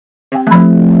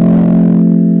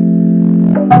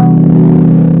Hello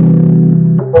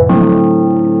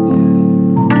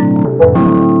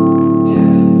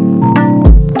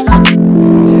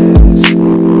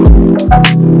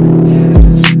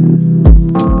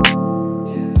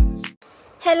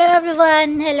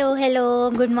everyone, hello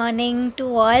good morning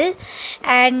to all.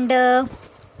 And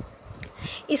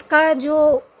इसका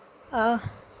जो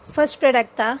first product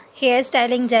था hair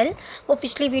styling jail, वो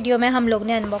पिछली वीडियो में हम लोग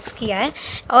ने अनबॉक्स किया है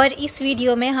और इस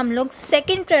वीडियो में हम लोग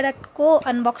सेकंड प्रोडक्ट को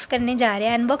अनबॉक्स करने जा रहे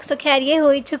हैं। अनबॉक्स तो खैर ये हो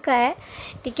ही चुका है,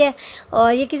 ठीक है।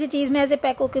 और ये किसी चीज़ में ऐसे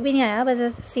पैक होकर भी नहीं आया, बस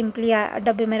ऐसे सिंपली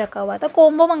डब्बे में रखा हुआ था।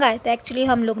 कोम्बो मंगाए थे एक्चुअली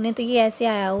हम लोग ने, तो ये ऐसे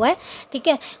आया हुआ है, ठीक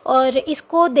है। और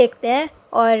इसको देखते हैं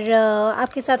और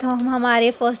आपके साथ हम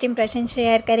हमारे फर्स्ट इम्प्रेशन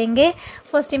शेयर करेंगे।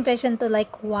 फर्स्ट इम्प्रेशन तो लाइक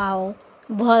वाओ,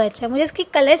 बहुत अच्छा। मुझे इसकी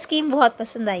कलर स्कीम बहुत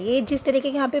पसंद आई है। जिस तरीके के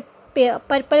यहाँ पे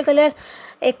पर्पल कलर,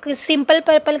 एक सिंपल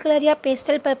पर्पल कलर या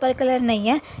पेस्टल पर्पल कलर नहीं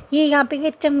है, ये यहाँ पे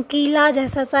ये चमकीला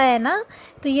जैसा सा है ना,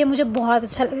 तो ये मुझे बहुत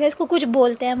अच्छा लग रहा है। इसको कुछ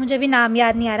बोलते हैं, मुझे भी नाम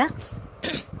याद नहीं आ रहा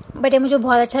बट ये मुझे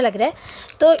बहुत अच्छा लग रहा है।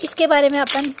 तो इसके बारे में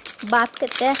अपन बात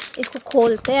करते हैं, इसको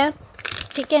खोलते हैं,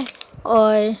 ठीक है।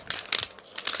 और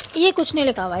ये कुछ नहीं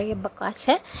लिखा हुआ है, ये बकवास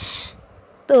है,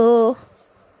 तो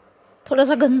थोड़ा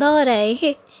सा गंदा हो रहा है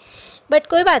ये, बट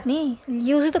कोई बात नहीं,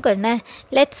 यूज़ ही तो करना है।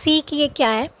 लेट्स सी कि ये क्या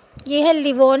है। ये है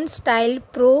लिवॉन स्टाइल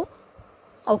प्रो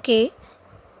ओके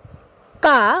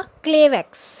का क्ले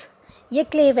वैक्स। ये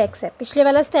क्ले वैक्स है, पिछले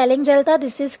वाला स्टाइलिंग जेल था,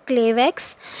 this is clay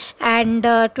wax. And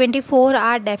 24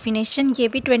 our definition, ये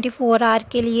भी 24 आवर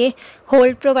के लिए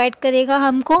होल्ड प्रोवाइड करेगा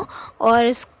हमको।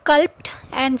 और स्कल्प्ट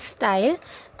एंड स्टाइल,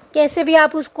 कैसे भी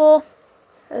आप उसको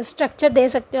स्ट्रक्चर दे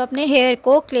सकते हो अपने हेयर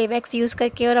को क्ले वैक्स यूज़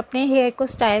करके, और अपने हेयर को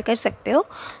स्टाइल कर सकते हो।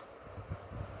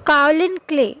 कावलिन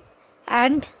क्ले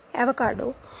एंड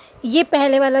एवोकाडो, ये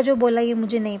पहले वाला जो बोला ये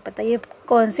मुझे नहीं पता ये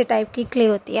कौन से टाइप की क्ले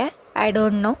होती है, आई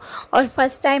डोंट नो। और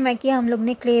फर्स्ट टाइम है कि हम लोग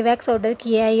ने क्ले वैक्स ऑर्डर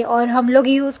किया है और हम लोग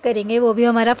यूज़ करेंगे, वो भी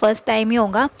हमारा फर्स्ट टाइम ही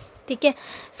होगा, ठीक है।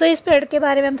 सो इस प्रोडक्ट के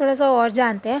बारे में हम थोड़ा सा और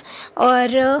जानते हैं।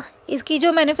 और इसकी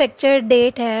जो मैन्युफैक्चर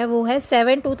डेट है वो है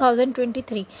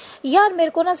 7/2023। यार मेरे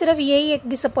को ना सिर्फ यही एक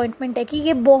डिसअपॉइंटमेंट है कि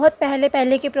ये बहुत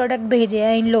पहले के प्रोडक्ट भेजे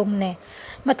हैं इन लोग ने,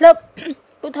 मतलब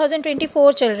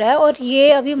 2024 चल रहा है और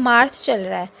ये अभी मार्च चल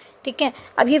रहा है, ठीक है।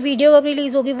 अब ये वीडियो कब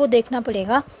रिलीज़ होगी वो देखना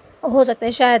पड़ेगा, हो सकता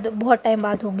है शायद बहुत टाइम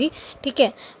बाद होगी, ठीक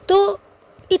है। तो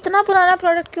इतना पुराना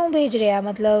प्रोडक्ट क्यों भेज रहे हैं,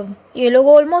 मतलब ये लोग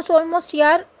ऑलमोस्ट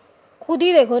यार खुद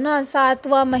ही देखो ना,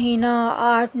 7वां महीना,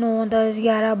 8, 9, 10,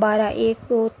 11, 12, 1,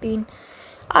 2, 3,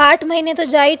 8 महीने तो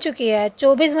जा ही चुके हैं।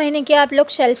 24 महीने की आप लोग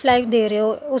शेल्फ लाइफ दे रहे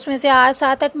हो, उसमें से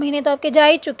 7-8 महीने तो आपके जा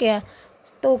ही चुके हैं,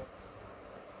 तो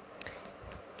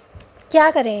क्या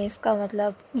करें इसका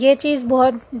मतलब। ये चीज़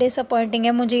बहुत डिसअपॉइंटिंग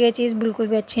है, मुझे ये चीज़ बिल्कुल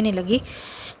भी अच्छी नहीं लगी।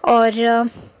 और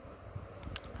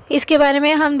इसके बारे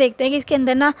में हम देखते हैं कि इसके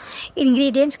अंदर ना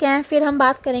इंग्रेडिएंट्स क्या हैं, फिर हम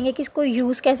बात करेंगे कि इसको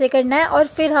यूज़ कैसे करना है, और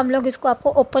फिर हम लोग इसको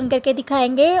आपको ओपन करके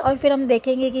दिखाएंगे, और फिर हम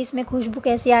देखेंगे कि इसमें खुशबू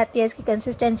कैसी आती है, इसकी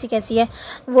कंसिस्टेंसी कैसी है,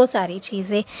 वो सारी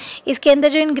चीज़ें। इसके अंदर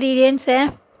जो इंग्रेडिएंट्स हैं,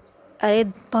 अरे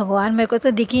भगवान मेरे को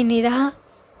तो दिख ही नहीं रहा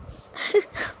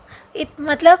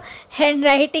मतलब हैंड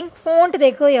राइटिंग फ़ॉन्ट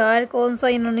देखो यार, कौन सा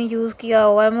इन्होंने यूज़ किया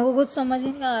हुआ है, मेरे को कुछ समझ ही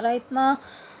नहीं आ रहा, इतना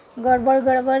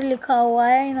गड़बड़ लिखा हुआ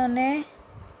है इन्होंने,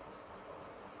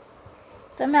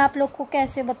 तो मैं आप लोग को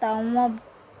कैसे बताऊँ अब।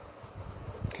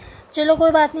 चलो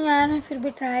कोई बात नहीं यार, मैं फिर भी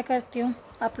ट्राई करती हूँ,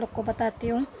 आप लोग को बताती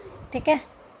हूँ, ठीक है।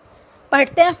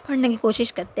 पढ़ते हैं, पढ़ने की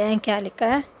कोशिश करते हैं क्या लिखा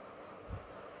है।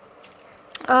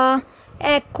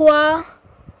 एक्वा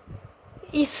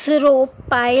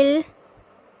इसरोपाइल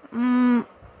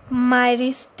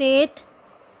माइरिस्टेट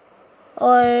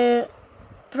और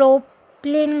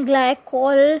प्रोपिलीन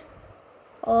ग्लाइकोल,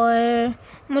 और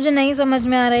मुझे नहीं समझ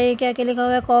में आ रहा है क्या क्या लिखा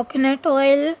हुआ है। कोकोनट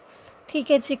ऑयल,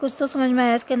 ठीक है जी, कुछ तो समझ में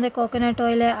आया, इसके अंदर कोकोनट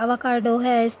ऑयल है, एवोकाडो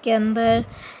है इसके अंदर,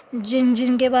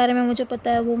 जिन के बारे में मुझे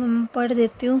पता है वो मैं पढ़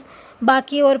देती हूँ,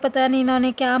 बाकी और पता नहीं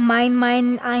इन्होंने क्या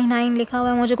माइन आइन लिखा हुआ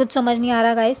है, मुझे कुछ समझ नहीं आ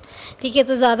रहा गाइस, ठीक है।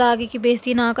 तो ज़्यादा आगे की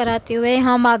बेइज्जती ना कराते हुए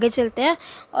हम आगे चलते हैं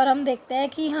और हम देखते हैं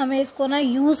कि हमें इसको ना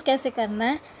यूज़ कैसे करना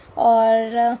है।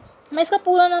 और मैं इसका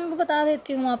पूरा नाम भी बता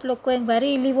देती हूँ आप लोग को एक बार,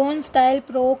 Livon style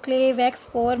pro clay wax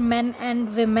for main and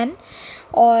women,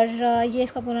 और ये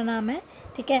इसका पूरा नाम है,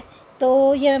 ठीक है।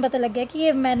 तो ये हमें पता लग गया कि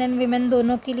ये मेन एंड वीमेन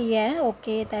दोनों के लिए है,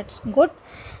 ओके दैट्स गुड।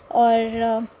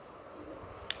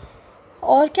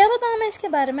 और क्या बताऊँ मैं इसके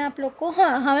बारे में आप लोग को,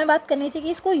 हाँ हमें बात करनी थी कि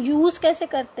इसको यूज़ कैसे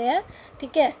करते हैं,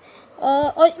 ठीक है।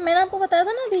 और मैंने आपको बताया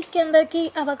था ना अभी इसके अंदर कि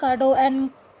एवोकाडो एंड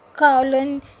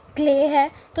काउलिन क्ले है,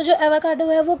 तो जो एवोकाडो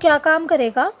है वो क्या काम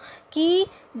करेगा कि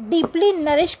डीपली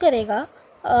नरिश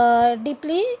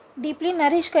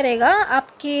करेगा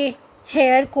आपके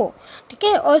हेयर को, ठीक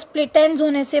है, और स्प्लिट एंड्स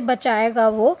होने से बचाएगा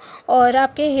वो, और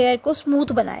आपके हेयर को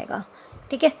स्मूथ बनाएगा,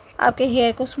 ठीक है, आपके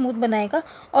हेयर को स्मूथ बनाएगा।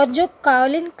 और जो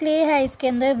काओलिन क्ले है इसके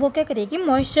अंदर वो क्या करेगी,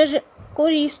 मॉइस्चर को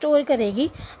रिस्टोर करेगी।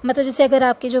 मतलब जैसे अगर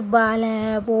आपके जो बाल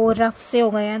हैं वो रफ से हो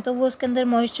गए हैं तो वो उसके अंदर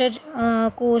मॉइस्चर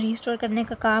को रिस्टोर करने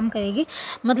का काम करेगी।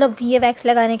 मतलब ये वैक्स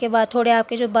लगाने के बाद थोड़े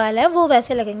आपके जो बाल हैं वो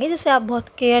वैसे लगेंगे जैसे आप बहुत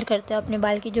केयर करते हो अपने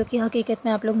बाल की, जो कि हकीकत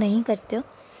में आप लोग नहीं करते हो।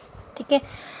 ठीक है,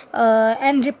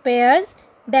 and repair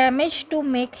damage to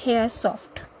make hair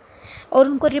soft, और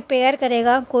उनको रिपेयर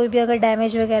करेगा, कोई भी अगर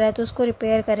डैमेज वगैरह है तो उसको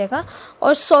रिपेयर करेगा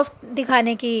और सॉफ्ट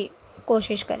दिखाने की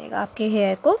कोशिश करेगा आपके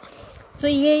हेयर को। सो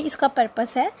ये इसका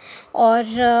पर्पस है।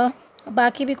 और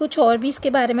बाकी भी कुछ और भी इसके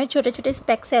बारे में छोटे छोटे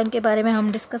स्पेक्स हैं, उनके बारे में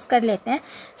हम डिस्कस कर लेते हैं।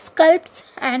 स्कल्प्स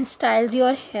and styles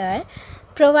your hair,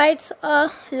 provides a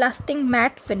lasting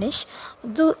matte finish.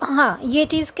 जो हाँ, ये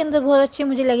चीज़ के अंदर बहुत अच्छी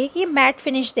मुझे लगी कि मैट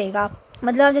फिनिश देगा।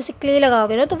 मतलब आप जैसे क्ले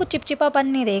लगाओगे ना तो वो चिपचिपापन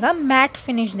नहीं देगा, मैट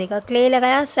फिनिश देगा। क्ले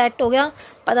लगाया, सेट हो गया,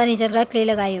 पता नहीं चल रहा क्ले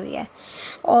लगाई हुई है।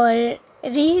 और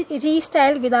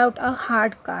restyle without a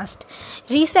hard cast,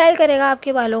 restyle करेगा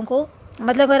आपके बालों को।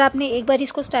 मतलब अगर आपने एक बार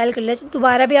इसको स्टाइल कर लिया तो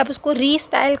दोबारा भी आप इसको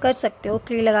रीस्टाइल कर सकते हो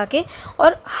क्ले लगा के,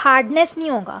 और हार्डनेस नहीं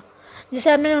होगा।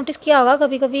 जैसे आपने नोटिस किया होगा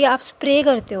कभी कभी आप स्प्रे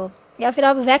करते हो या फिर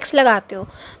आप वैक्स लगाते हो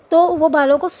तो वो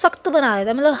बालों को सख्त बना देता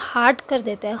है, मतलब हार्ड कर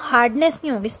देता है। हार्डनेस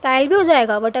नहीं होगी, स्टाइल भी हो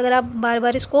जाएगा बट अगर आप बार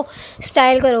बार इसको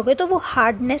स्टाइल करोगे तो वो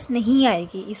हार्डनेस नहीं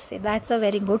आएगी इससे। That's a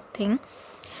very good thing.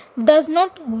 Does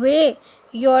not way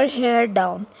your hair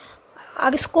down,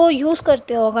 अगर इसको यूज़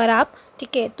करते हो अगर आप,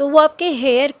 ठीक है, तो वो आपके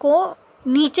हेयर को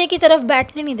नीचे की तरफ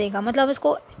बैठने नहीं देगा। मतलब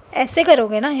इसको ऐसे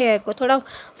करोगे ना, हेयर को थोड़ा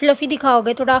फ्लफ़ी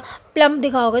दिखाओगे, थोड़ा प्लम्प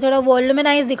दिखाओगे, थोड़ा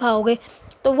वॉल्यूमनाइज दिखाओगे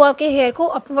तो वो आपके हेयर को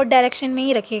अपवर्ड डायरेक्शन में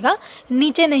ही रखेगा,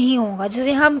 नीचे नहीं होगा।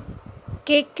 जैसे हम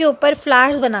केक के ऊपर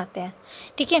फ्लावर्स बनाते हैं,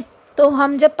 ठीक है, तो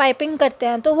हम जब पाइपिंग करते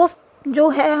हैं तो वो जो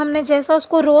है हमने जैसा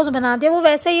उसको रोज़ बना दिया वो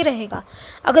वैसा ही रहेगा।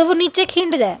 अगर वो नीचे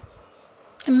खिंड जाए,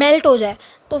 मेल्ट हो जाए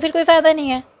तो फिर कोई फ़ायदा नहीं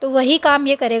है। तो वही काम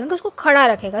ये करेगा कि उसको खड़ा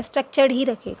रखेगा, स्ट्रक्चर्ड ही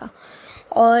रखेगा।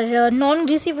 और नॉन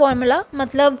ग्रीसी फॉर्मूला,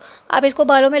 मतलब आप इसको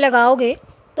बालों में लगाओगे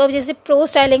तो अब जैसे प्रो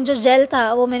स्टाइलिंग जो जेल था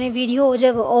वो मैंने वीडियो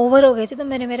जब ओवर हो गई थी तो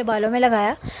मैंने मेरे बालों में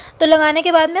लगाया, तो लगाने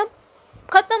के बाद में अब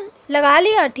ख़त्म, लगा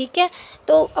लिया, ठीक है,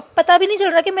 तो अब पता भी नहीं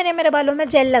चल रहा कि मैंने मेरे बालों में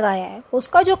जेल लगाया है।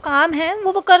 उसका जो काम है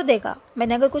वो कर देगा।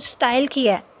 मैंने अगर कुछ स्टाइल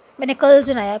किया है, मैंने कर्ल्स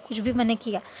बनाया, कुछ भी मैंने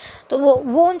किया तो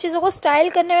वो उन चीज़ों को स्टाइल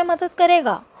करने में मदद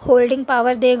करेगा, होल्डिंग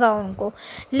पावर देगा उनको।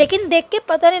 लेकिन देख के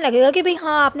पता नहीं लगेगा कि भाई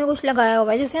हाँ आपने कुछ लगाया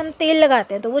हुआ है। जैसे हम तेल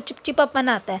लगाते हैं तो वो चिपचिपापन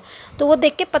आता है, तो वो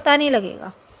देख के पता नहीं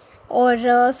लगेगा।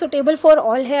 और suitable for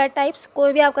all hair types,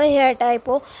 कोई भी आपका हेयर टाइप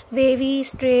हो, वेवी,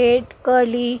 स्ट्रेट,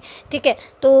 कर्ली, ठीक है,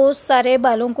 तो सारे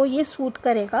बालों को ये सूट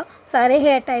करेगा, सारे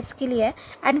हेयर टाइप्स के लिए।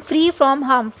 And free from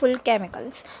harmful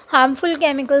chemicals, harmful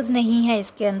chemicals नहीं है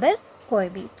इसके अंदर कोई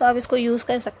भी, तो आप इसको यूज़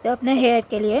कर सकते हो अपने हेयर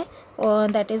के लिए।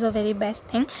 That is a very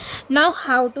best thing. Now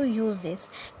how to use this,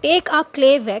 take a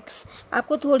clay wax,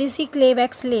 आपको थोड़ी सी क्ले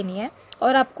वैक्स लेनी है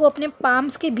और आपको अपने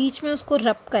पाम्स के बीच में उसको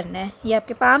रब करना है। ये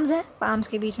आपके पाम्स हैं, पाम्स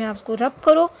के बीच में आप उसको रब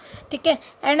करो, ठीक है,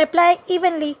 एंड अप्लाई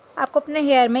इवनली, आपको अपने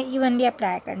हेयर में इवनली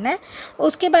अप्लाई करना है।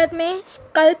 उसके बाद में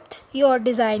स्कल्प्ट योर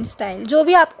डिज़ाइन स्टाइल, जो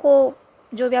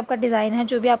भी आपका डिज़ाइन है,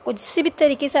 जो भी आपको जिस भी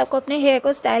तरीके से आपको अपने हेयर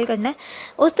को स्टाइल करना है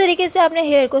उस तरीके से अपने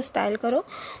हेयर को स्टाइल करो,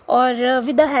 और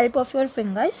with the help of your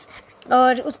fingers.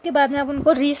 और उसके बाद में आप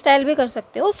उनको रीस्टाइल भी कर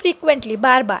सकते हो फ्रीक्वेंटली,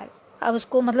 बार बार आप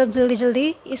उसको मतलब जल्दी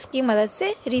जल्दी इसकी मदद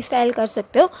से रीस्टाइल कर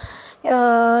सकते हो।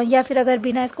 या फिर अगर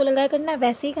बिना इसको लगाए करना है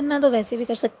वैसे ही करना तो वैसे भी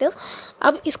कर सकते हो।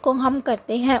 अब इसको हम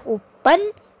करते हैं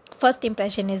open. First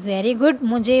impression is very good,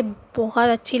 मुझे बहुत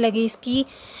अच्छी लगी इसकी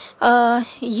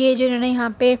ये जो इन्होंने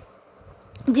यहाँ पे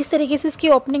जिस तरीके से इसकी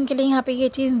ओपनिंग के लिए यहाँ पे ये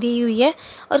चीज़ दी हुई है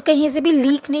और कहीं से भी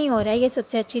लीक नहीं हो रहा है, ये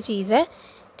सबसे अच्छी चीज़ है,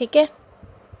 ठीक है।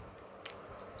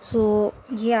 सो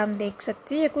ये आप देख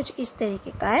सकते हो, ये कुछ इस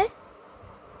तरीके का है।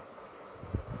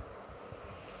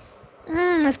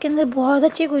 इसके अंदर बहुत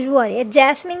अच्छी खुशबू आ रही है,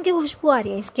 जैस्मिन की खुशबू आ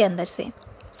रही है इसके अंदर से।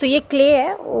 सो ये क्ले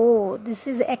है, ओ this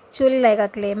is actually like a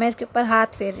clay. मैं इसके ऊपर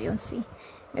हाथ फेर रही हूँ,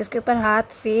 मैं इसके ऊपर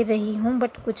हाथ फेर रही हूँ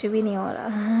बट कुछ भी नहीं हो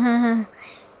रहा।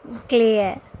 क्ले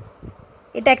है,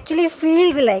 it actually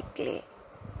feels like clay.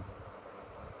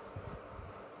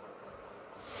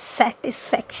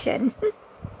 Satisfaction,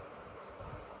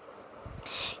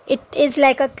 it is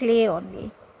like a clay only,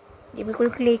 ये बिल्कुल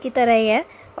क्ले की तरह ही है।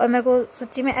 और मेरे को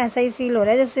सच्ची में ऐसा ही फील हो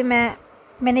रहा है जैसे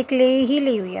मैंने क्ले ही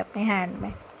ली हुई है अपने हैंड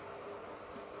में।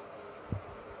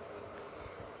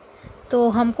 तो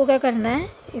हमको क्या करना है,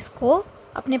 इसको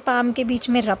अपने पाम के बीच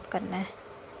में रब करना है।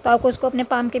 तो आपको इसको अपने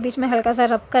पाम के बीच में हल्का सा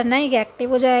रब करना है, ये एक्टिव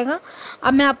हो जाएगा।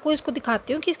 अब मैं आपको इसको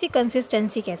दिखाती हूँ कि इसकी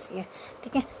कंसिस्टेंसी कैसी है,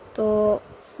 ठीक है। तो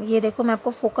ये देखो, मैं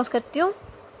आपको फोकस करती हूँ,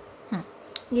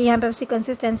 ये यहाँ पे इसकी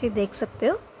कंसिस्टेंसी देख सकते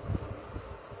हो,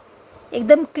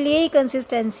 एकदम क्ले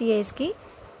कंसिस्टेंसी है इसकी।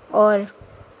 और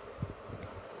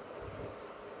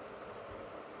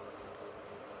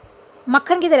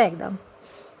मक्खन की तरह एकदम,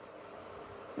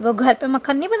 वो घर पे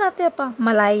मक्खन नहीं बनाते अपा,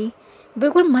 मलाई,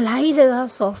 बिल्कुल मलाई जैसा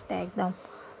सॉफ्ट है एकदम,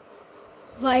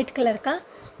 वाइट कलर का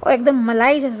और एकदम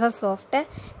मलाई जैसा सॉफ्ट है।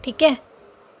 ठीक है,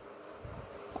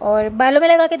 और बालों में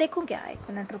लगा के देखूं क्या? 1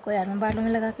 मिनट रुको यार, मैं बालों में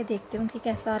लगा के देखती हूँ कि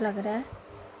कैसा लग रहा है।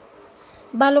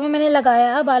 बालों में मैंने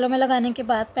लगाया, बालों में लगाने के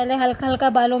बाद पहले हल्का हल्का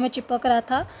बालों में चिपक रहा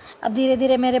था, अब धीरे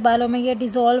धीरे मेरे बालों में ये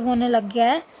डिज़ोल्व होने लग गया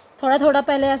है। थोड़ा थोड़ा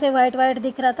पहले ऐसे वाइट वाइट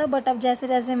दिख रहा था, बट अब जैसे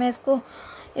जैसे मैं इसको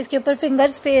इसके ऊपर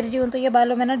फिंगर्स फेर रही हूँ तो ये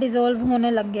बालों में ना डिज़ोल्व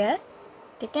होने लग गया है।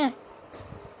 ठीक है,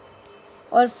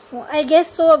 और आई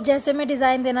गेस सो अब जैसे मैं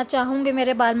डिज़ाइन देना चाहूँगी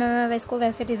मेरे बाल में, मैं इसको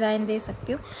वैसे डिज़ाइन दे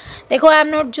सकती हूँ। देखो, I am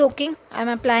not joking, I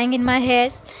am applying in my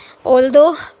hairs,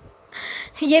 although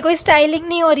ये कोई स्टाइलिंग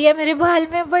नहीं हो रही है मेरे बाल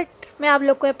में, बट मैं आप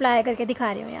लोग को अप्लाई करके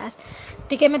दिखा रही हूँ यार।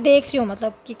 ठीक है, मैं देख रही हूँ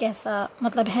मतलब कि कैसा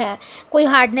मतलब है, कोई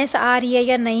हार्डनेस आ रही है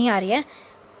या नहीं आ रही है।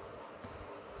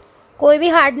 कोई भी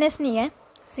हार्डनेस नहीं है।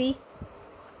 सी,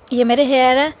 ये मेरे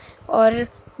हेयर हैं और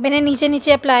मैंने नीचे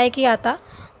नीचे अप्लाई किया था,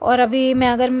 और अभी मैं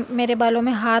अगर मेरे बालों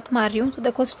में हाथ मार रही हूँ तो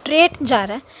देखो स्ट्रेट जा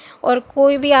रहा है, और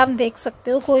कोई भी आप देख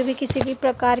सकते हो, कोई भी किसी भी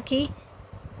प्रकार की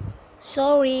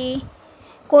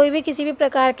कोई भी किसी भी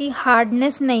प्रकार की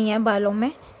हार्डनेस नहीं है बालों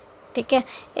में। ठीक है,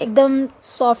 एकदम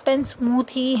सॉफ्ट एंड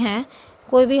स्मूथ ही हैं,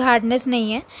 कोई भी हार्डनेस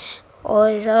नहीं है,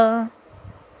 और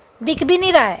दिख भी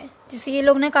नहीं रहा है। जैसे ये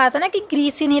लोग ने कहा था ना कि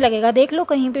ग्रीसी नहीं लगेगा, देख लो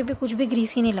कहीं पे भी कुछ भी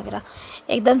ग्रीसी नहीं लग रहा,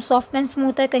 एकदम सॉफ्ट एंड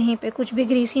स्मूथ है, कहीं पे कुछ भी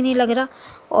ग्रीसी नहीं लग रहा,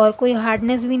 और कोई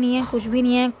हार्डनेस भी नहीं है, कुछ भी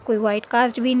नहीं है, कोई वाइट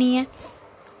कास्ट भी नहीं है,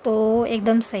 तो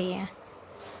एकदम सही है।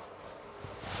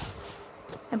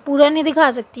 मैं पूरा नहीं दिखा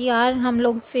सकती यार, हम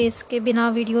लोग फेस के बिना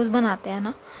वीडियोस बनाते हैं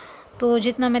ना, तो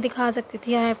जितना मैं दिखा सकती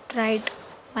थी I have tried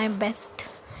my best.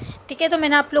 ठीक है, तो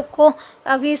मैंने आप लोग को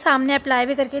अभी सामने अप्लाई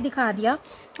भी करके दिखा दिया।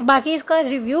 बाकी इसका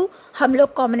रिव्यू हम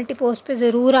लोग कम्युनिटी पोस्ट पे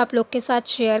ज़रूर आप लोग के साथ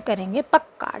शेयर करेंगे,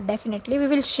 पक्का, definitely we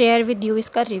will share with you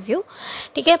इसका रिव्यू।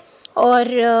 ठीक है,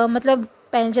 और मतलब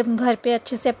पहले जब घर पे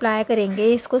अच्छे से अप्लाई करेंगे,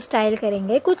 इसको स्टाइल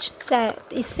करेंगे कुछ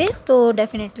इससे, तो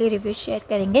डेफिनेटली रिव्यू शेयर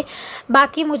करेंगे।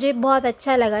 बाकी मुझे बहुत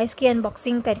अच्छा लगा इसकी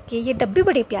अनबॉक्सिंग करके, ये डब्बी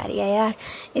बड़ी प्यारी है यार,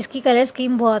 इसकी कलर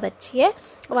स्कीम बहुत अच्छी है,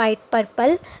 वाइट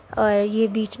पर्पल, और ये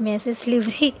बीच में ऐसे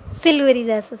सिल्वरी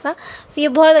जैसा सा, तो ये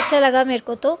बहुत अच्छा लगा मेरे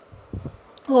को तो।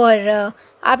 और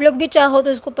आप लोग भी चाहो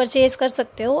तो इसको परचेज़ कर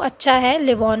सकते हो, अच्छा है,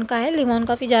 लिवॉन का है, लिवॉन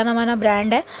काफ़ी जाना माना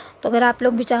ब्रांड है, तो अगर आप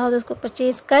लोग भी चाहो तो इसको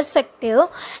परचेज़ कर सकते हो।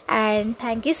 And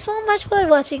thank you so much for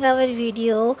watching our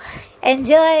video,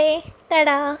 enjoy,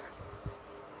 Tata.